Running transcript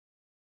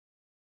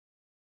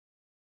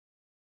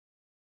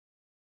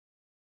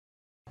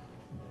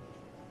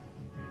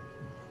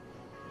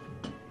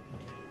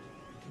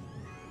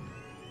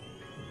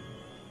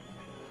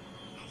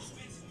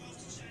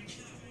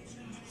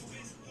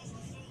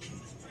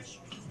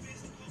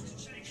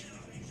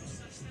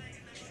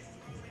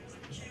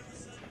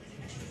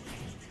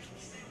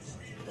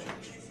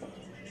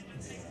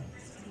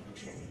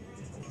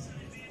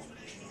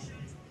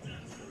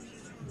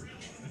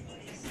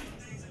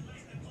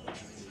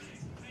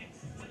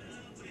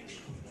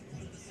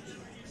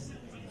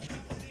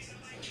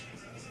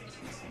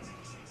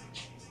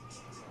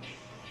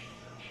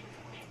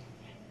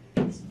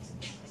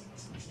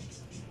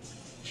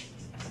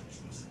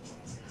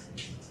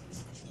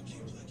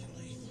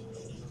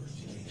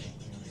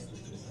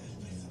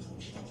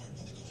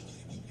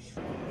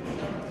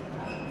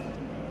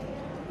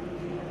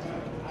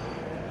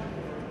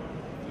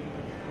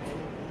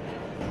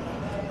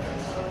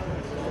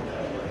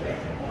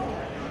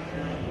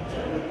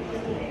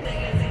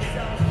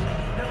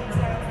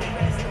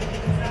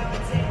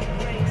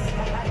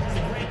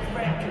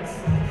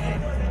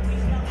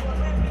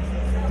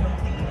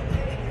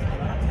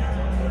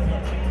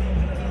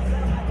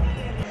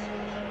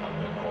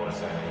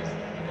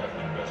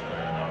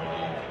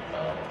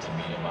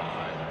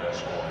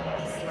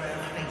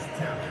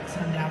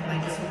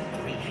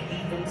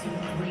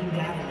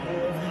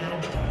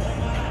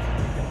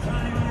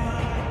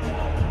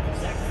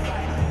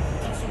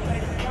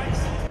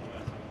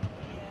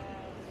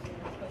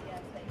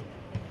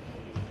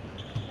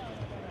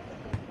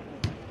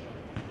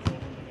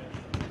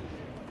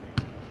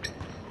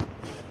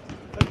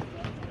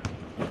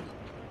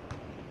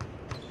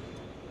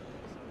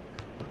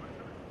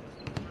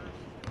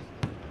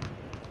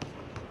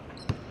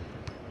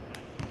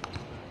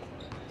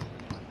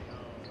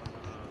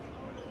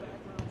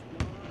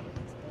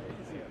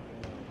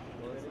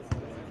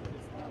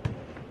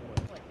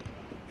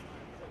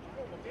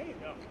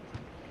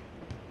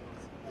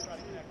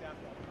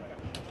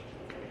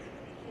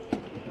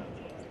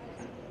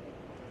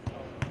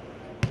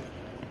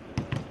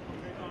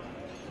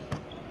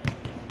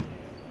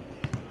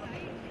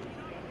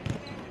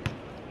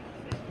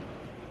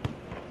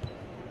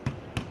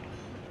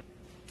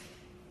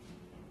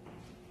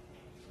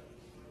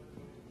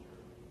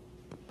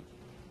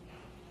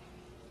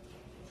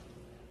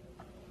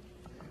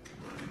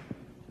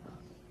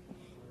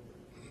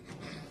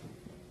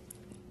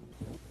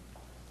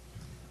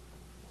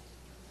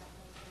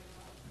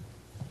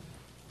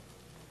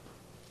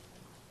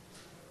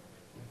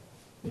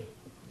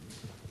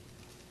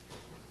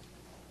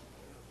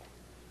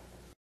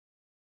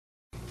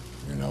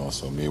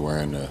So me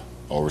wearing the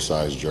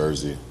oversized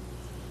jersey,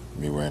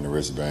 me wearing the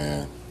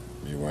wristband,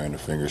 me wearing the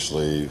finger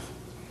sleeve,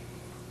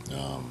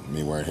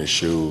 me wearing his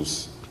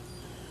shoes,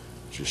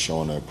 just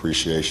showing the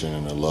appreciation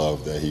and the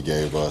love that he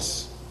gave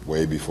us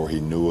way before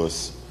he knew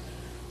us.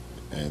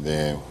 And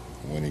then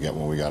when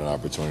we got an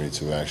opportunity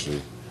to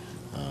actually,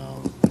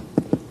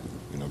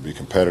 be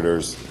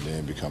competitors and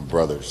then become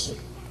brothers.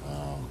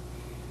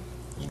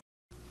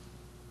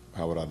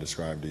 How would I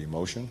describe the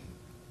emotion?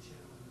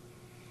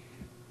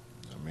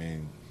 I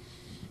mean,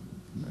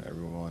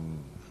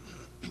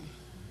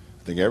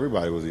 I think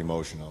everybody was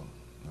emotional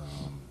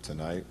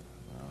tonight.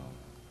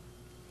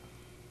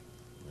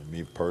 And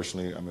me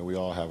personally, I mean, we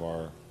all have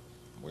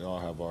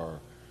our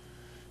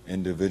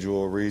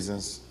individual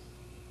reasons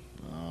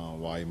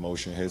why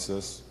emotion hits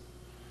us,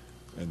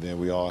 and then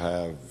we all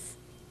have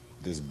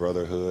this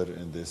brotherhood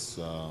and this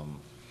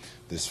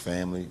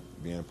family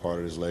being a part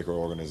of this Laker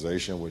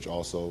organization, which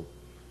also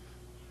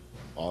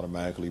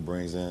automatically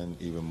brings in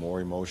even more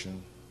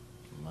emotion.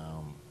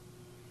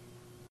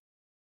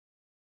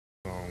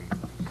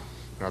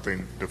 I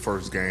think the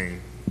first game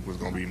was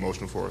going to be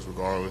emotional for us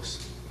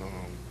regardless.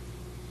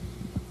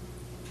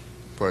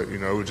 But, it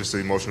was just an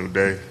emotional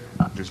day,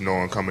 just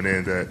knowing coming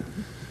in that,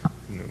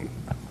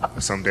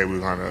 someday we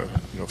were going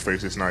to,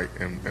 face this night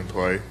and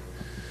play.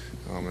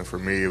 And for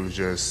me, it was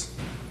just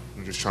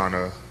trying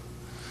to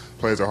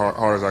play as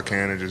hard as I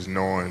can and just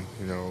knowing,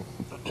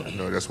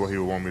 that's what he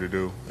would want me to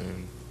do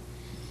and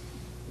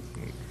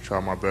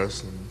try my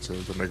best and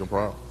to make him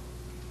proud.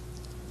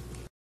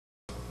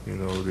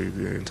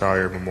 The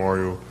entire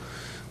memorial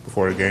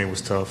before the game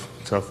was tough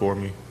for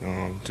me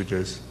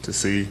to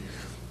see,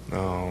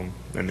 and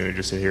then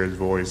just to hear his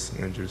voice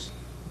and just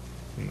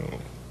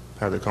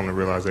have to come to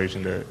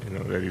realization that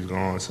that he's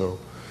gone. So